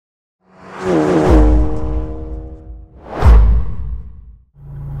Hey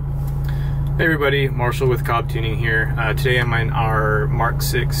everybody, Marshall with COBB Tuning here. Today I'm in our Mark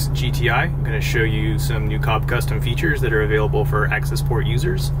 6 GTI. I'm going to show you some new COBB custom features that are available for Accessport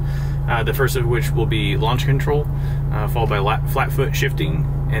users. The first of which will be launch control, followed by flat foot shifting,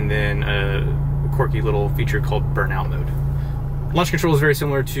 and then a quirky little feature called Burnout Mode. Launch control is very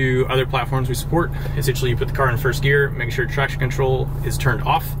similar to other platforms we support. Essentially, you put the car in first gear, make sure traction control is turned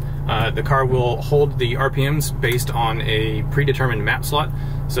off. The car will hold the RPMs based on a predetermined map slot.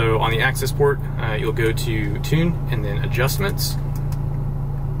 So on the Accessport, you'll go to Tune and then Adjustments.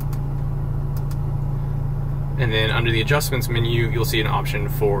 And then under the Adjustments menu, you'll see an option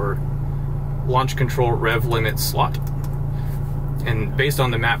for Launch Control Rev Limit Slot. And based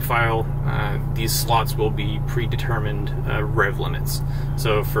on the map file, these slots will be predetermined rev limits.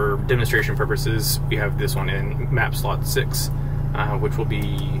 So for demonstration purposes, we have this one in map slot 6, which will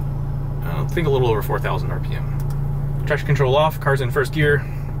be, I think, a little over 4,000 RPM. Traction control off, car's in first gear.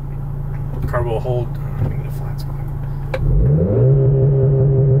 The car will hold, let me get a flat spot.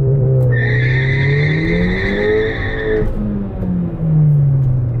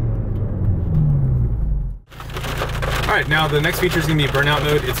 Alright, now the next feature is going to be Burnout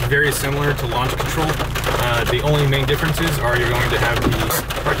Mode. It's very similar to launch control. The only main differences are you're going to have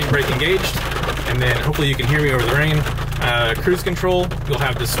the parking brake engaged, and then hopefully you can hear me over the rain. Cruise control, you'll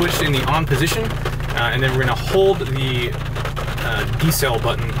have the switch in the on position, and then we're going to hold the decel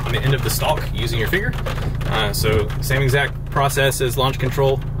button on the end of the stalk using your finger. So same exact process as launch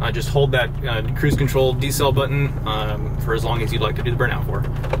control, just hold that cruise control decel button for as long as you'd like to do the burnout for.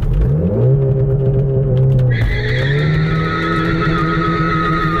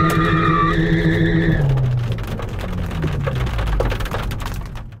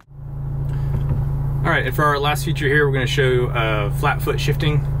 Alright, and for our last feature here, we're going to show flat foot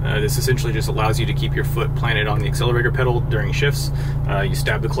shifting. This essentially just allows you to keep your foot planted on the accelerator pedal during shifts. You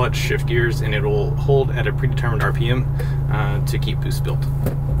stab the clutch, shift gears, and it will hold at a predetermined RPM to keep boost built.